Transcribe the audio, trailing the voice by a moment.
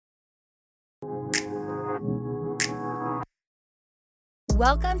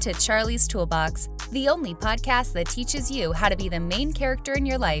Welcome to Charlie's Toolbox, the only podcast that teaches you how to be the main character in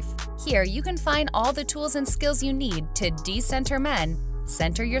your life. Here you can find all the tools and skills you need to decenter men,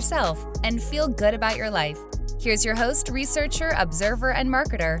 center yourself, and feel good about your life. Here's your host, researcher, observer, and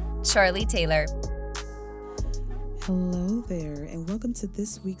marketer, Charlie Taylor. Hello there, and welcome to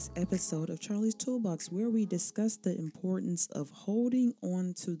this week's episode of Charlie's Toolbox, where we discuss the importance of holding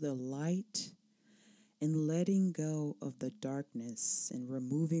on to the light and letting go of the darkness and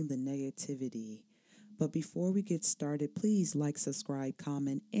removing the negativity. But before we get started, please like, subscribe,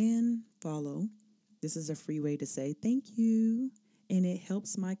 comment, and follow. This is a free way to say thank you, and it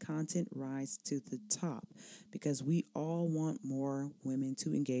helps my content rise to the top because we all want more women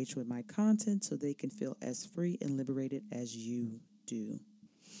to engage with my content so they can feel as free and liberated as you do.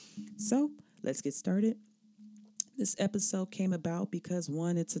 So let's get started. This episode came about because,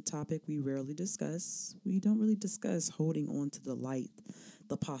 one, it's a topic we rarely discuss. We don't really discuss holding on to the light,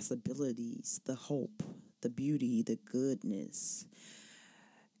 the possibilities, the hope, the beauty, the goodness.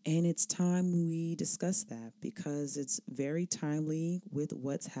 And it's time we discuss that because it's very timely with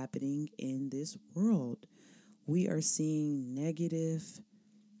what's happening in this world. We are seeing negative,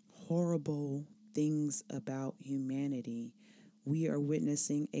 horrible things about humanity. We are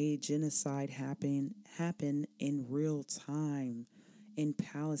witnessing a genocide happen in real time in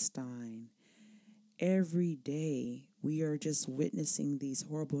Palestine. Every day, we are just witnessing these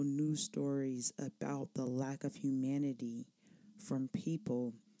horrible news stories about the lack of humanity from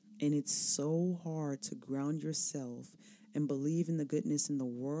people. And it's so hard to ground yourself and believe in the goodness in the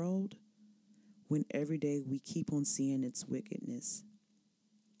world when every day we keep on seeing its wickedness.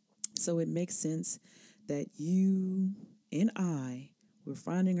 So it makes sense that you and we're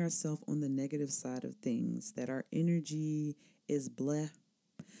finding ourselves on the negative side of things, that our energy is bleh,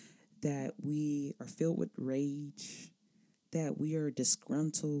 that we are filled with rage, that we are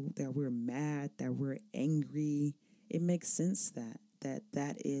disgruntled, that we're mad, that we're angry. It makes sense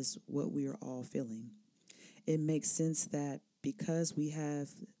that is what we are all feeling. It makes sense that because we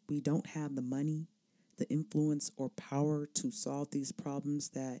don't have the money, the influence, or power to solve these problems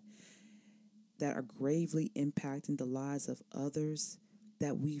that are gravely impacting the lives of others,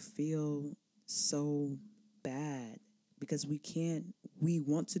 that we feel so bad because we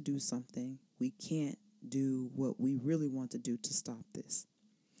want to do something. We can't do what we really want to do to stop this.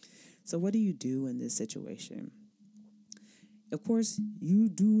 So what do you do in this situation? Of course, you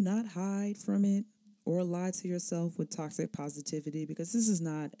do not hide from it or lie to yourself with toxic positivity, because this is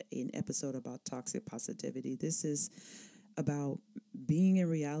not an episode about toxic positivity. This is about being in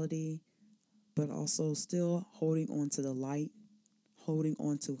reality, but also still holding on to the light, holding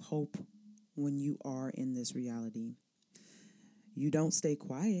on to hope when you are in this reality. You don't stay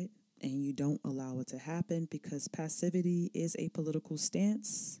quiet and you don't allow it to happen, because passivity is a political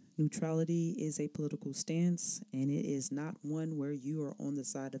stance. Neutrality is a political stance, and it is not one where you are on the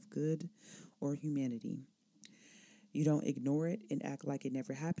side of good or humanity. You don't ignore it and act like it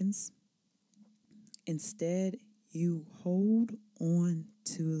never happens. Instead, you hold on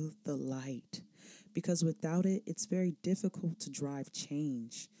to the light, because without it, it's very difficult to drive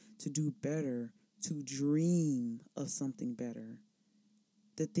change, to do better, to dream of something better.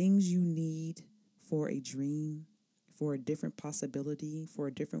 The things you need for a dream, for a different possibility, for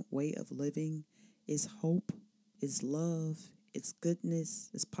a different way of living is hope, is love, it's goodness,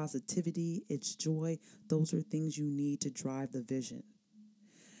 it's positivity, it's joy. Those are things you need to drive the vision.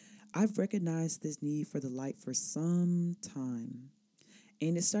 I've recognized this need for the light for some time,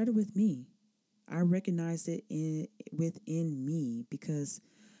 and it started with me. I recognized it within me because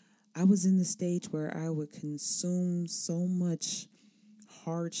I was in the stage where I would consume so much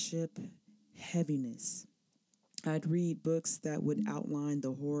hardship, heaviness. I'd read books that would outline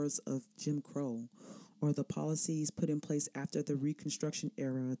the horrors of Jim Crow or the policies put in place after the Reconstruction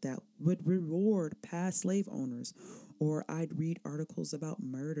era that would reward past slave owners, or I'd read articles about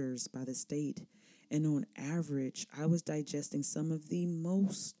murders by the state. And on average, I was digesting some of the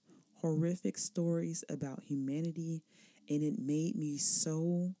most horrific stories about humanity, and it made me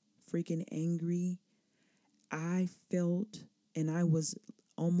so freaking angry. I felt, and I was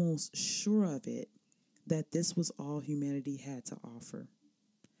almost sure of it, that this was all humanity had to offer.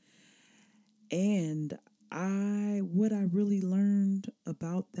 And what I really learned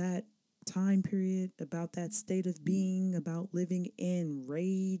about that time period, about that state of being, about living in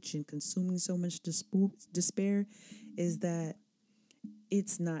rage and consuming so much despair, is that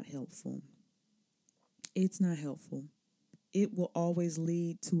it's not helpful. It's not helpful. It will always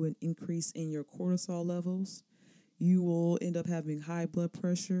lead to an increase in your cortisol levels. You will end up having high blood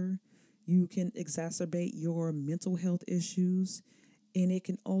pressure. You can exacerbate your mental health issues. And it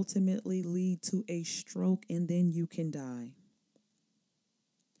can ultimately lead to a stroke, and then you can die.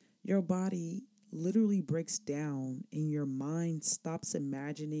 Your body literally breaks down and your mind stops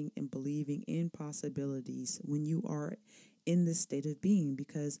imagining and believing in possibilities when you are in this state of being,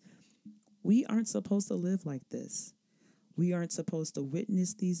 because we aren't supposed to live like this. We aren't supposed to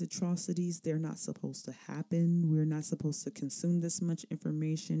witness these atrocities. They're not supposed to happen. We're not supposed to consume this much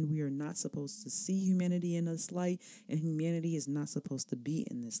information. We are not supposed to see humanity in this light, and humanity is not supposed to be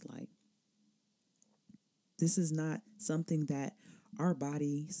in this light. This is not something that our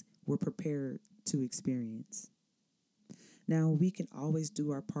bodies were prepared to experience. Now, we can always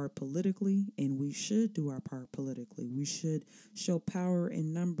do our part politically, and we should do our part politically. We should show power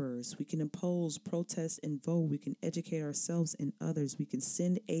in numbers. We can oppose, protest, and vote. We can educate ourselves and others. We can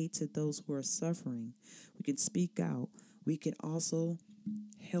send aid to those who are suffering. We can speak out. We can also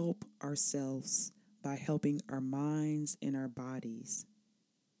help ourselves by helping our minds and our bodies.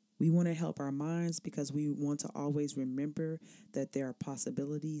 We want to help our minds because we want to always remember that there are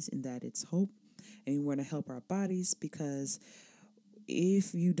possibilities and that it's hope. And we want to help our bodies because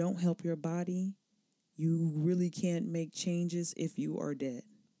if you don't help your body, you really can't make changes if you are dead.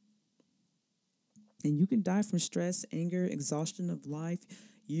 And you can die from stress, anger, exhaustion of life.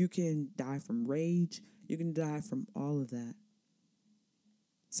 You can die from rage. You can die from all of that.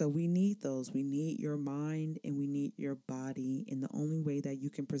 So we need those. We need your mind and we need your body. And the only way that you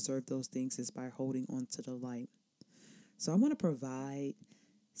can preserve those things is by holding on to the light. So I want to provide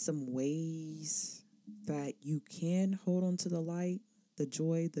some ways that you can hold on to the light, the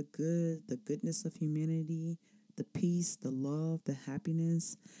joy, the good, the goodness of humanity, the peace, the love, the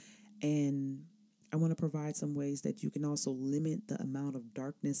happiness. And I want to provide some ways that you can also limit the amount of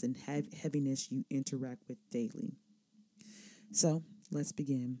darkness and heaviness you interact with daily. So let's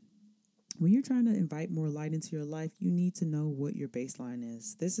begin. When you're trying to invite more light into your life, you need to know what your baseline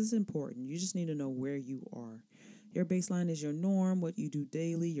is. This is important. You just need to know where you are. Your baseline is your norm, what you do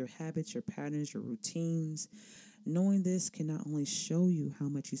daily, your habits, your patterns, your routines. Knowing this can not only show you how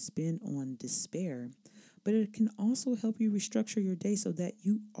much you spend on despair, but it can also help you restructure your day so that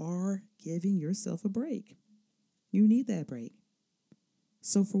you are giving yourself a break. You need that break.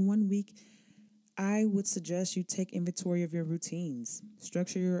 So for 1 week, I would suggest you take inventory of your routines.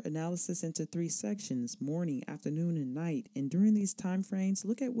 Structure your analysis into 3 sections: morning, afternoon, and night. And during these time frames,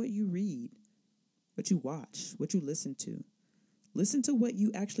 look at what you read, what you watch, what you listen to. Listen to what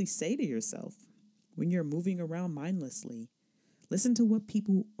you actually say to yourself when you're moving around mindlessly. Listen to what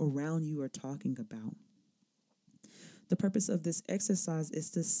people around you are talking about. The purpose of this exercise is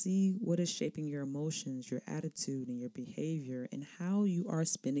to see what is shaping your emotions, your attitude, and your behavior, and how you are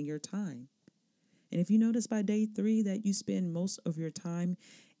spending your time. And if you notice by day 3 that you spend most of your time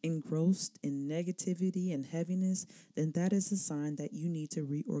engrossed in negativity and heaviness, then that is a sign that you need to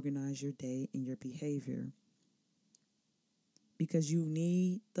reorganize your day and your behavior. Because you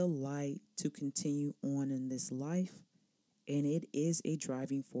need the light to continue on in this life, and it is a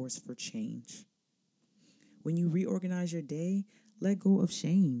driving force for change. When you reorganize your day, let go of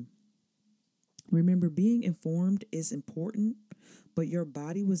shame. Remember, being informed is important, but your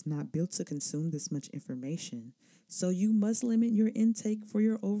body was not built to consume this much information. So you must limit your intake for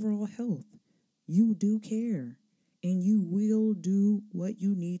your overall health. You do care, and you will do what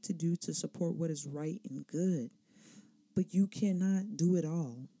you need to do to support what is right and good. But you cannot do it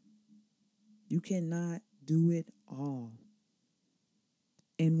all. You cannot do it all.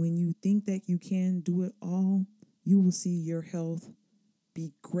 And when you think that you can do it all, you will see your health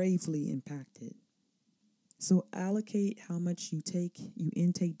be gravely impacted. So allocate how much you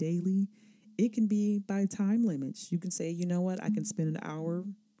intake daily. It can be by time limits. You can say, you know what, I can spend an hour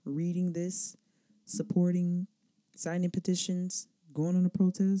reading this, supporting, signing petitions, going on a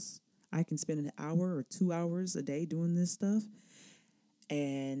protest. I can spend an hour or 2 hours a day doing this stuff.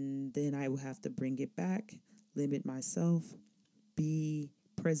 And then I will have to bring it back, limit myself, be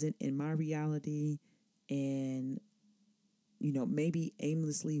present in my reality, and, maybe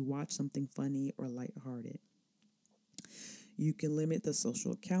aimlessly watch something funny or lighthearted. You can limit the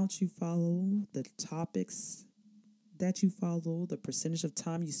social accounts you follow, the topics that you follow, the percentage of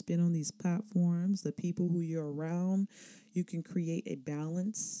time you spend on these platforms, the people who you're around. You can create a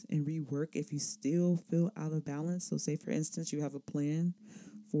balance and rework if you still feel out of balance. So say, for instance, you have a plan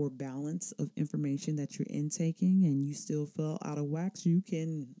for balance of information that you're intaking and you still feel out of whack, you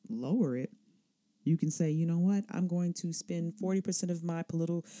can lower it. You can say, you know what, I'm going to spend 40% of my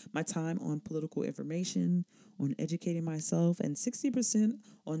time on political information, on educating myself, and 60%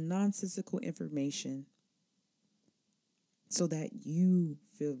 on nonsensical information, so that you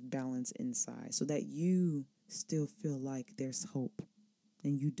feel balance inside, so that you still feel like there's hope.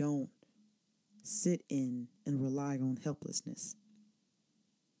 and you don't sit in and rely on helplessness.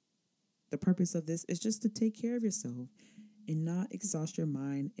 The purpose of this is just to take care of yourself and not exhaust your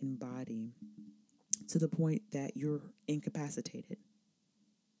mind and body to the point that you're incapacitated.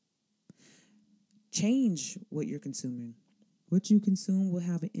 Change what you're consuming. What you consume will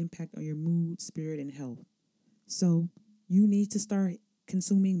have an impact on your mood, spirit, and health. So you need to start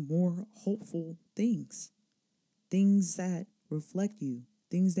consuming more hopeful things. Things that reflect you.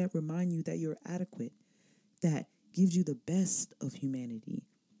 Things that remind you that you're adequate. That gives you the best of humanity.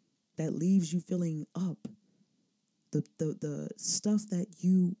 That leaves you feeling up. The stuff that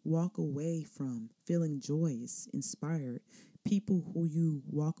you walk away from feeling joyous, inspired. People who you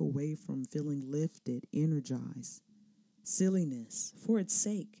walk away from feeling lifted, energized. Silliness for its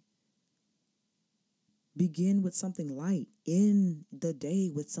sake. Begin with something light. End the day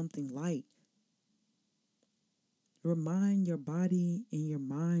with something light. Remind your body and your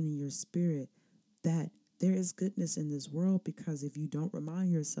mind and your spirit that there is goodness in this world, because if you don't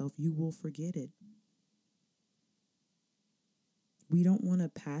remind yourself, you will forget it. We don't want to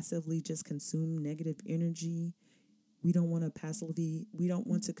passively just consume negative energy. We don't want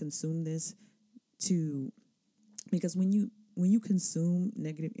to consume this because when you consume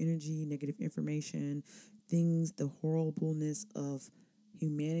negative energy, negative information, things, the horribleness of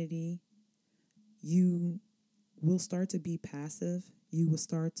humanity, you will start to be passive. You will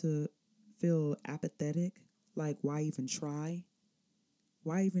start to feel apathetic, like why even try?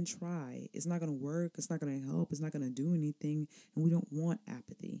 Why even try? It's not going to work. It's not going to help. It's not going to do anything. And we don't want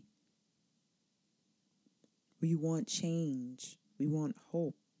apathy. We want change. We want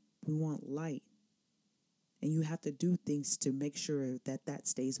hope. We want light. And you have to do things to make sure that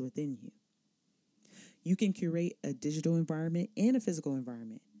stays within you. You can curate a digital environment and a physical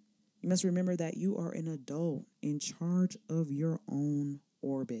environment. You must remember that you are an adult in charge of your own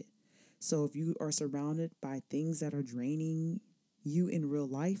orbit. So if you are surrounded by things that are draining you in real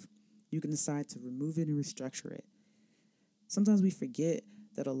life, you can decide to remove it and restructure it. Sometimes we forget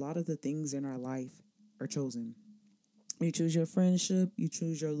that a lot of the things in our life are chosen. You choose your friendship, you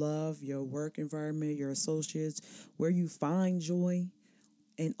choose your love, your work environment, your associates, where you find joy,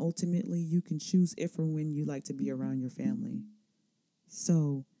 and ultimately you can choose if or when you like to be around your family.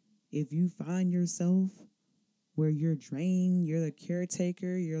 So if you find yourself where you're drained, you're the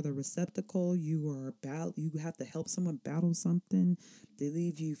caretaker, you're the receptacle, you have to help someone battle something, they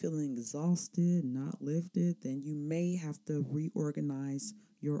leave you feeling exhausted, not lifted, then you may have to reorganize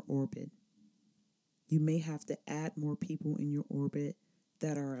your orbit. You may have to add more people in your orbit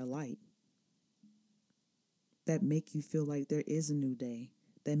that are a light, that make you feel like there is a new day,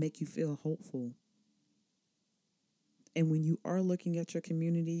 that make you feel hopeful. And when you are looking at your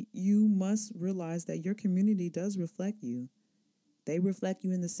community, you must realize that your community does reflect you. They reflect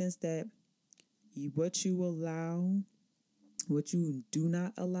you in the sense that what you allow, what you do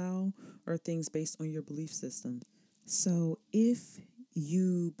not allow, are things based on your belief system. So if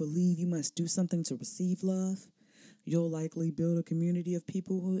you believe you must do something to receive love, you'll likely build a community of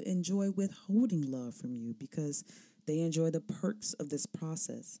people who enjoy withholding love from you because they enjoy the perks of this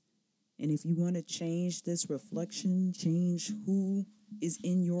process. And if you want to change this reflection, change who is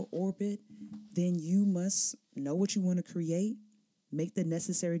in your orbit, then you must know what you want to create, make the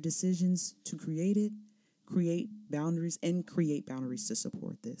necessary decisions to create it, create boundaries to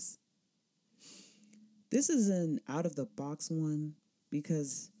support this. This is an out-of-the-box one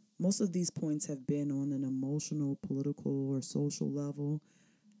because most of these points have been on an emotional, political, or social level,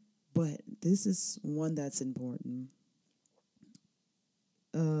 but this is one that's important.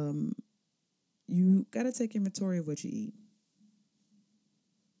 You got to take inventory of what you eat.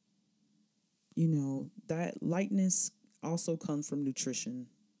 You know, that lightness also comes from nutrition.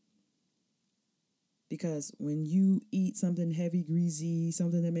 Because when you eat something heavy, greasy,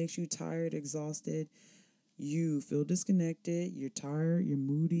 something that makes you tired, exhausted, you feel disconnected, you're tired, you're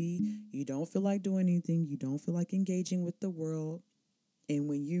moody, you don't feel like doing anything, you don't feel like engaging with the world. And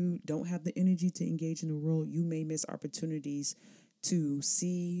when you don't have the energy to engage in the world, you may miss opportunities to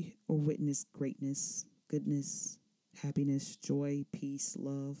see or witness greatness, goodness, happiness, joy, peace,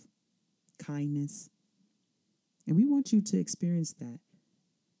 love, kindness. And we want you to experience that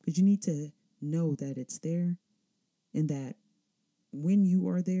because you need to know that it's there and that when you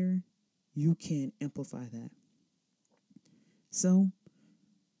are there, you can amplify that. So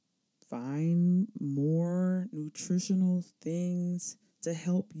find more nutritional things to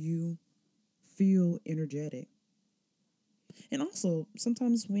help you feel energetic. And also,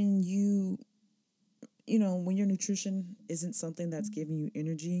 sometimes when when your nutrition isn't something that's giving you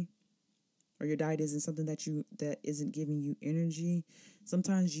energy, or your diet isn't something that isn't giving you energy,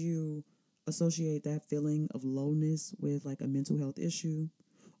 sometimes you associate that feeling of lowness with like a mental health issue,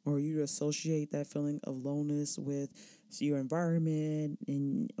 or you associate that feeling of lowness with your environment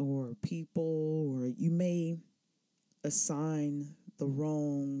or people, or you may assign the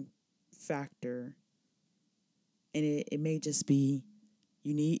wrong factor, and it may just be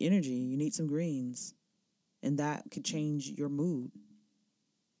you need energy, you need some greens, and that could change your mood.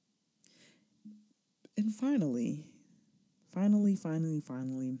 And finally,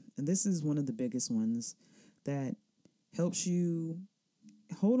 and this is one of the biggest ones that helps you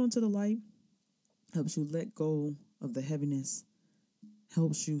hold on to the light, helps you let go of the heaviness,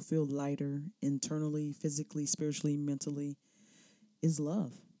 helps you feel lighter internally, physically, spiritually, mentally, is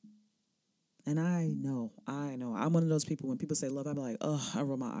love. And I know. I'm one of those people, when people say love, I'm like, oh, I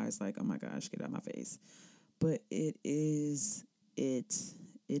roll my eyes like, oh my gosh, get out of my face. But it is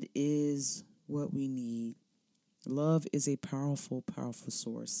what we need. Love is a powerful, powerful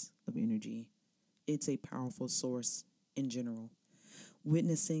source of energy. It's a powerful source in general.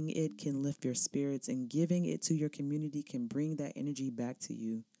 Witnessing it can lift your spirits, and giving it to your community can bring that energy back to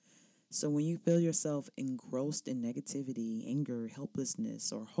you. So when you feel yourself engrossed in negativity, anger,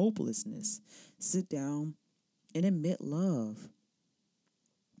 helplessness, or hopelessness, sit down and admit love.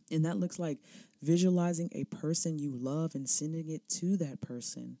 And that looks like visualizing a person you love and sending it to that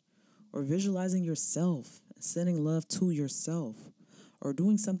person, or visualizing yourself, sending love to yourself, or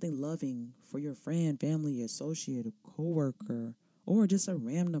doing something loving for your friend, family, associate, a coworker, or just a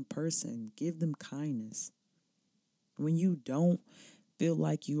random person. Give them kindness. When you don't feel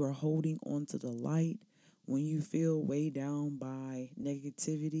like you are holding on to the light, when you feel weighed down by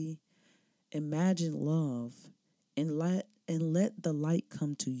negativity, imagine love and let the light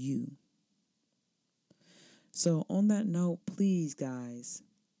come to you. So on that note, please, guys,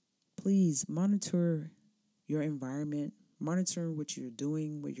 please monitor your environment, monitor what you're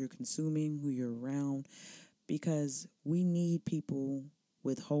doing, what you're consuming, who you're around, because we need people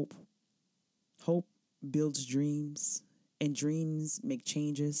with hope. Hope builds dreams, and dreams make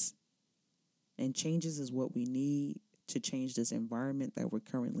changes. And changes is what we need to change this environment that we're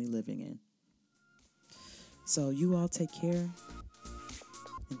currently living in. So you all take care,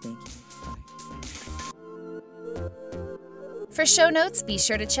 and thank you. Bye. For show notes, be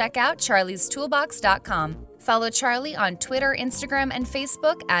sure to check out charliestoolbox.com. Follow Charlie on Twitter, Instagram, and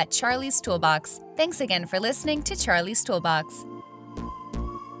Facebook at Charlie's Toolbox. Thanks again for listening to Charlie's Toolbox.